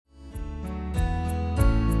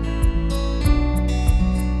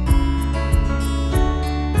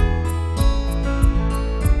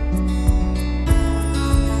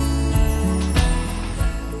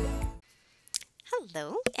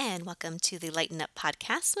to the Lighten Up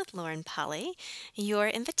podcast with Lauren Polly, your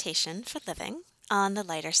invitation for living on the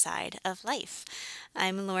lighter side of life.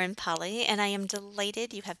 I'm Lauren Polly, and I am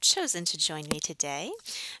delighted you have chosen to join me today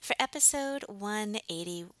for episode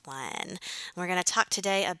 181. We're going to talk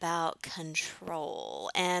today about control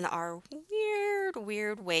and our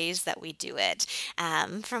weird ways that we do it.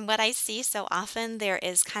 From what I see so often, there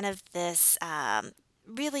is kind of this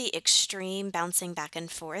really extreme bouncing back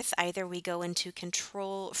and forth. Either we go into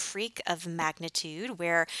control freak of magnitude,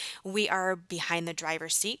 where we are behind the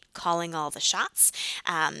driver's seat calling all the shots.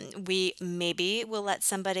 We maybe will let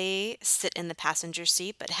somebody sit in the passenger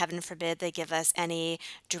seat, but heaven forbid they give us any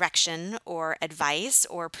direction or advice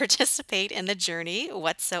or participate in the journey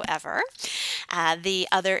whatsoever. The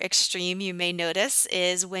other extreme you may notice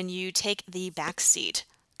is when you take the back seat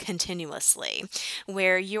continuously,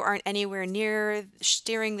 where you aren't anywhere near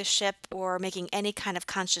steering the ship or making any kind of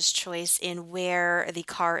conscious choice in where the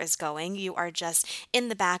car is going. You are just in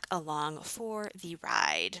the back along for the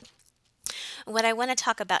ride. What I want to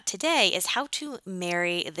talk about today is how to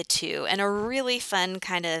marry the two, and a really fun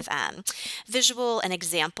kind of visual and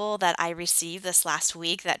example that I received this last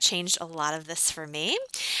week that changed a lot of this for me,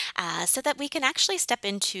 so that we can actually step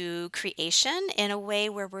into creation in a way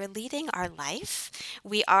where we're leading our life.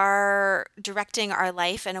 We are directing our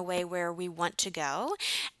life in a way where we want to go,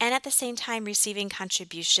 and at the same time receiving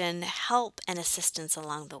contribution, help, and assistance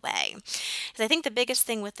along the way. 'Cause I think the biggest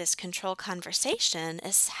thing with this control conversation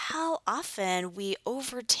is how often we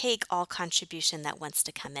overtake all contribution that wants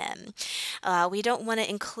to come in. We don't want to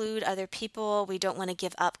include other people. We don't want to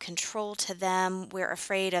give up control to them. We're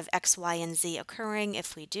afraid of X, Y, and Z occurring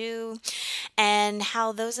if we do. And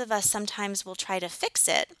how those of us sometimes will try to fix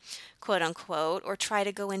it, quote unquote, or try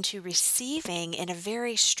to go into receiving in a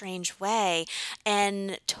very strange way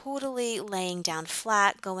and totally laying down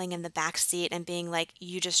flat, going in the back seat and being like,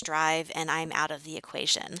 you just drive and I'm out of the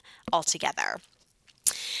equation altogether.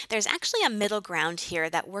 There's actually a middle ground here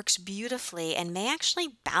that works beautifully and may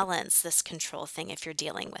actually balance this control thing if you're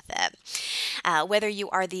dealing with it. Whether you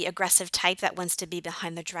are the aggressive type that wants to be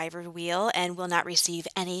behind the driver wheel and will not receive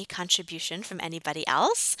any contribution from anybody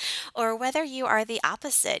else, or whether you are the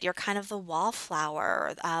opposite, you're kind of the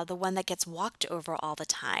wallflower, the one that gets walked over all the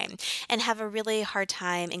time, and have a really hard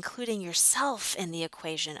time including yourself in the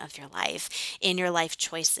equation of your life, in your life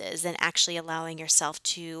choices, and actually allowing yourself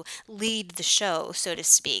to lead the show, so to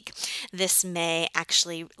speak. This may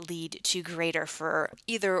actually lead to greater for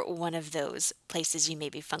either one of those places you may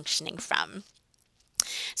be functioning from.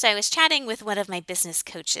 So I was chatting with one of my business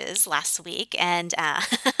coaches last week, and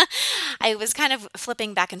I was kind of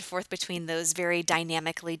flipping back and forth between those very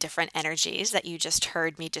dynamically different energies that you just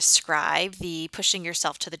heard me describe, the pushing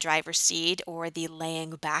yourself to the driver's seat or the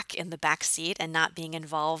laying back in the back seat and not being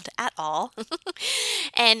involved at all.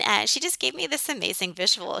 And she just gave me this amazing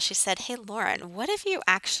visual. She said, "Hey, Lauren, what if you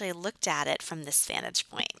actually looked at it from this vantage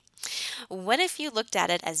point? What if you looked at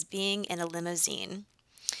it as being in a limousine,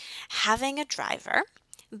 having a driver,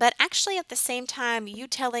 but actually at the same time, you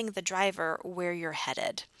telling the driver where you're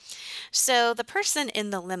headed? So the person in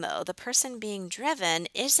the limo, the person being driven,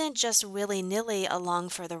 isn't just willy nilly along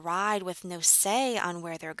for the ride with no say on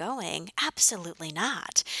where they're going. Absolutely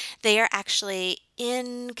not. They are actually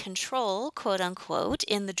in control, quote unquote,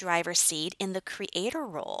 in the driver's seat, in the creator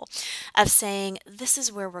role of saying, this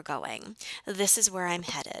is where we're going, this is where I'm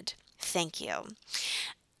headed. Thank you.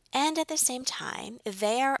 And at the same time,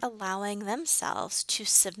 they are allowing themselves to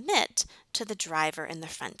submit to the driver in the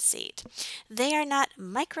front seat. They are not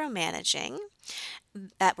micromanaging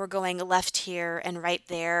that we're going left here and right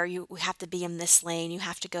there. You have to be in this lane. You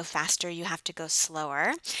have to go faster. You have to go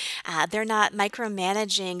slower. They're not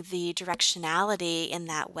micromanaging the directionality in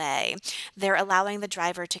that way. They're allowing the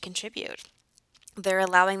driver to contribute. They're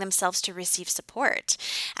allowing themselves to receive support.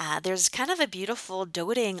 There's kind of a beautiful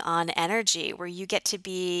doting on energy where you get to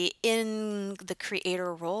be in the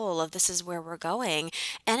creator role of this is where we're going,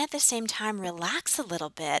 and at the same time relax a little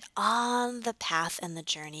bit on the path and the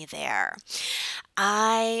journey there.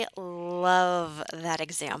 I love that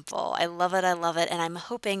example. I love it. I love it. And I'm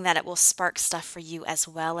hoping that it will spark stuff for you as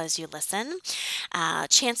well as you listen.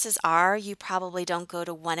 Chances are you probably don't go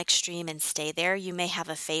to one extreme and stay there. You may have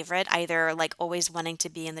a favorite, either like always always wanting to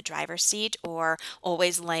be in the driver's seat or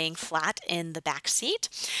always laying flat in the back seat.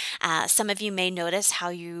 Some of you may notice how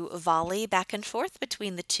you volley back and forth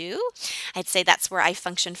between the two. I'd say that's where I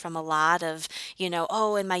function from a lot of,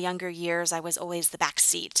 oh, in my younger years, I was always the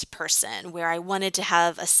backseat person where I wanted to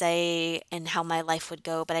have a say in how my life would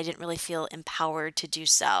go, but I didn't really feel empowered to do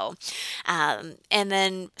so. And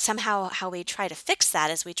then somehow, how we try to fix that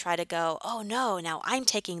is we try to go, oh no, now I'm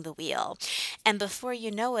taking the wheel. And before you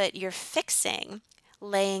know it, you're fixing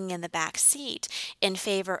laying in the back seat in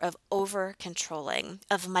favor of over controlling,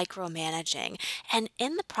 of micromanaging, and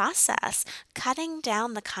in the process, cutting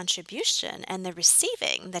down the contribution and the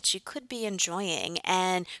receiving that you could be enjoying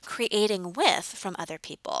and creating with from other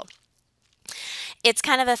people. It's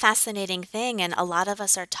kind of a fascinating thing, and a lot of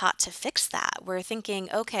us are taught to fix that. We're thinking,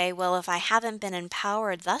 okay, well, if I haven't been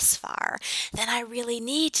empowered thus far, then I really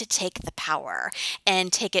need to take the power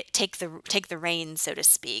and take the reins, so to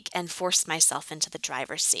speak, and force myself into the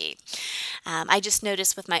driver's seat. I just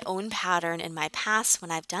noticed with my own pattern in my past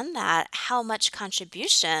when I've done that, how much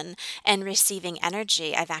contribution and receiving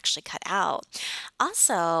energy I've actually cut out.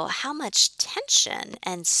 Also, how much tension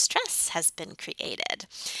and stress has been created.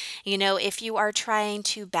 If you are trying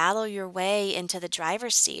to battle your way into the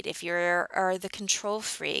driver's seat, if you're are the control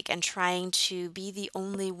freak and trying to be the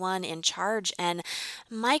only one in charge and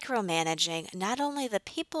micromanaging not only the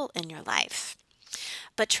people in your life,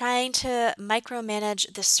 but trying to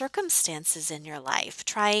micromanage the circumstances in your life,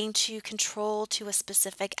 trying to control to a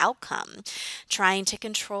specific outcome, trying to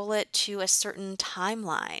control it to a certain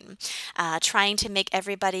timeline, trying to make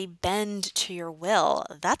everybody bend to your will.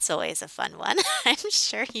 That's always a fun one. I'm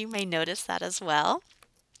sure you may notice that as well.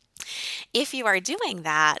 If you are doing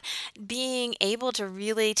that, being able to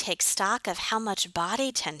really take stock of how much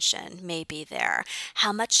body tension may be there,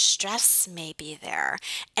 how much stress may be there,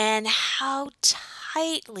 and how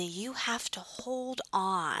tightly you have to hold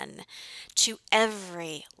on to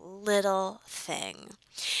every little thing.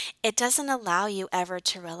 It doesn't allow you ever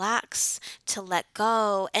to relax, to let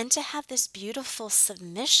go, and to have this beautiful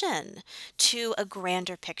submission to a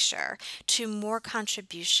grander picture, to more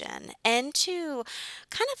contribution, and to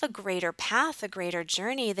kind of a greater path, a greater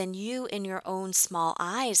journey than you in your own small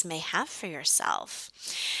eyes may have for yourself.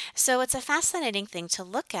 So it's a fascinating thing to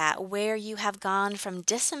look at where you have gone from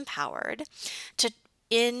disempowered to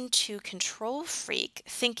into control freak,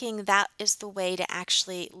 thinking that is the way to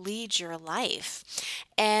actually lead your life.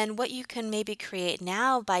 And what you can maybe create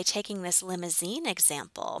now by taking this limousine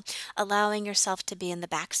example, allowing yourself to be in the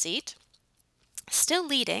back seat, still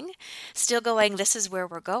leading, still going, this is where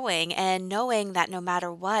we're going, and knowing that no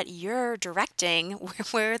matter what, you're directing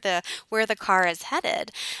where the car is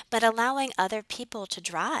headed, but allowing other people to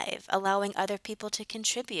drive, allowing other people to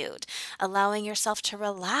contribute, allowing yourself to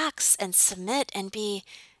relax and submit and be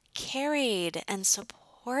carried and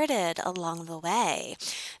supported along the way.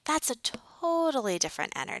 That's a totally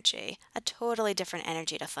different energy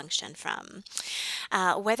to function from.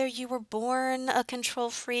 Whether you were born a control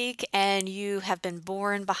freak and you have been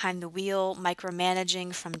born behind the wheel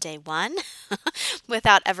micromanaging from day one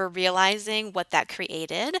without ever realizing what that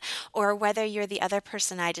created, or whether you're the other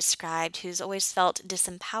person I described who's always felt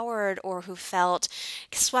disempowered or who felt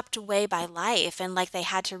swept away by life and like they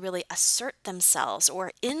had to really assert themselves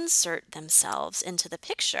or insert themselves into the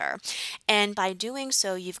picture. And by doing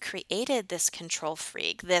so, you've created this control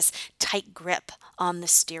freak, this tight grip on the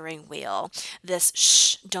steering wheel, this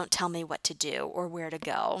shh, don't tell me what to do or where to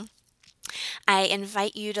go. I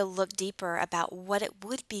invite you to look deeper about what it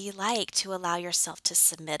would be like to allow yourself to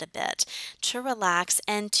submit a bit, to relax,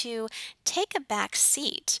 and to take a back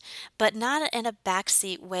seat, but not in a back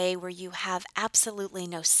seat way where you have absolutely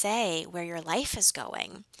no say where your life is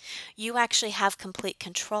going. You actually have complete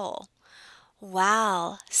control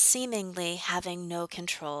while seemingly having no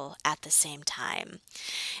control at the same time.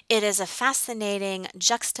 It is a fascinating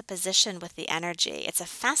juxtaposition with the energy. It's a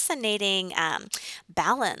fascinating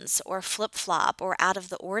balance or flip flop or out of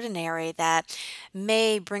the ordinary that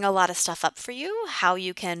may bring a lot of stuff up for you. How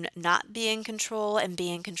you can not be in control and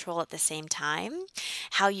be in control at the same time,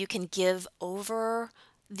 how you can give over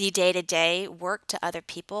the day to day work to other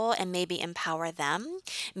people and maybe empower them,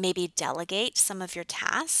 maybe delegate some of your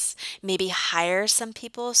tasks, maybe hire some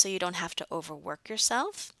people so you don't have to overwork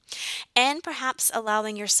yourself, and perhaps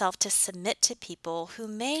allowing yourself to submit to people who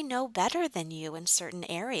may know better than you in certain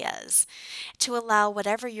areas, to allow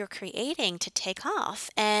whatever you're creating to take off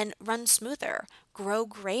and run smoother, grow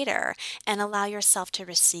greater, and allow yourself to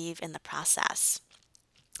receive in the process.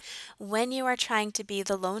 When you are trying to be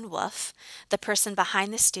the lone wolf, the person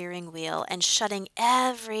behind the steering wheel, and shutting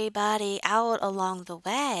everybody out along the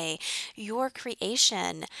way, your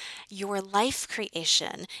creation, your life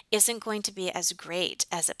creation, isn't going to be as great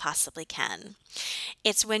as it possibly can.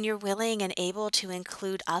 It's when you're willing and able to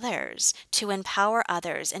include others, to empower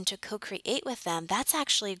others, and to co create with them, that's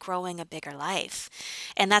actually growing a bigger life.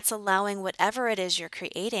 And that's allowing whatever it is you're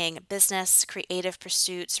creating, business, creative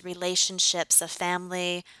pursuits, relationships, a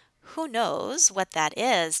family, who knows what that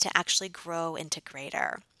is, to actually grow into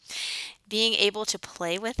greater. Being able to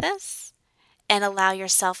play with this and allow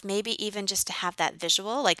yourself maybe even just to have that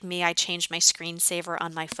visual. Like me, I changed my screensaver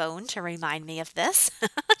on my phone to remind me of this.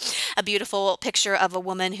 A beautiful picture of a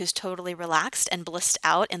woman who's totally relaxed and blissed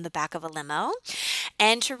out in the back of a limo.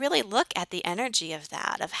 And to really look at the energy of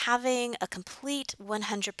that, of having a complete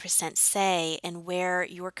 100% say in where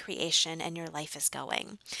your creation and your life is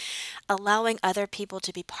going, allowing other people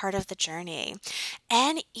to be part of the journey,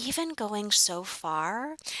 and even going so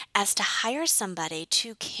far as to hire somebody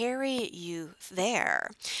to carry you there,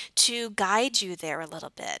 to guide you there a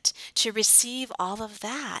little bit, to receive all of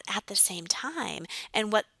that at the same time,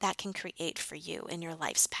 and what that can create for you in your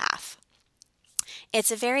life's path.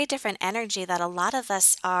 It's a very different energy that a lot of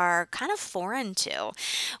us are kind of foreign to.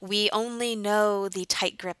 We only know the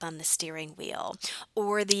tight grip on the steering wheel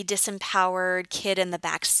or the disempowered kid in the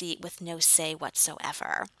back seat with no say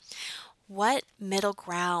whatsoever. What middle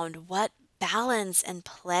ground, what balance and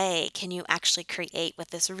play can you actually create with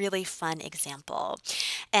this really fun example?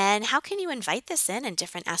 And how can you invite this in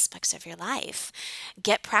different aspects of your life?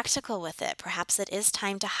 Get practical with it. Perhaps it is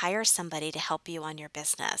time to hire somebody to help you on your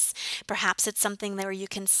business. Perhaps it's something where you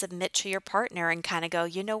can submit to your partner and kind of go,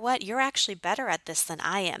 you know what, you're actually better at this than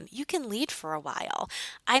I am. You can lead for a while.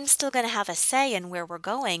 I'm still going to have a say in where we're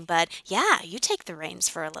going, but yeah, you take the reins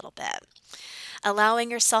for a little bit. Allowing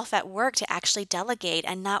yourself at work to actually delegate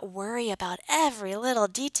and not worry about every little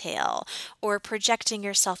detail, or projecting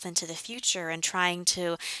yourself into the future and trying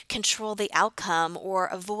to control the outcome or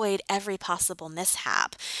avoid every possible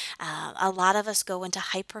mishap. A lot of us go into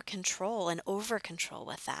hyper control and over control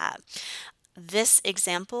with that. This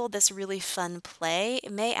example, this really fun play,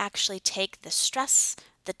 may actually take the stress,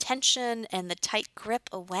 the tension, and the tight grip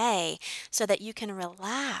away so that you can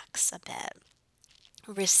relax a bit,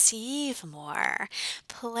 receive more,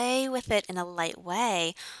 play with it in a light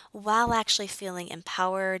way while actually feeling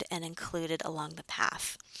empowered and included along the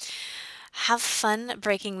path. Have fun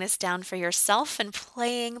breaking this down for yourself and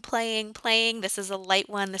playing, playing, playing. This is a light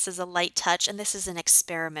one, this is a light touch, and this is an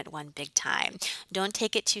experiment one big time. Don't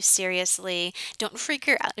take it too seriously. Don't freak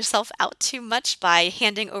yourself out too much by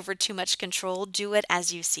handing over too much control. Do it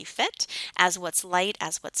as you see fit, as what's light,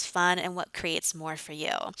 as what's fun, and what creates more for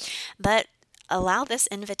you. But allow this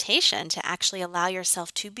invitation to actually allow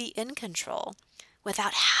yourself to be in control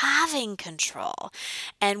without having control,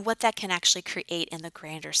 and what that can actually create in the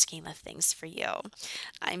grander scheme of things for you.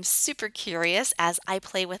 I'm super curious as I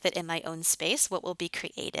play with it in my own space, what will be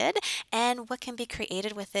created and what can be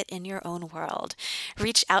created with it in your own world.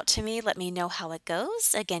 Reach out to me, let me know how it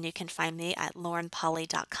goes. Again, you can find me at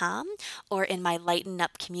laurenpolly.com or in my Lighten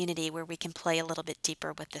Up community where we can play a little bit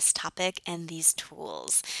deeper with this topic and these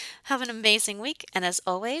tools. Have an amazing week, and as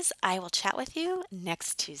always, I will chat with you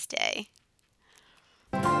next Tuesday.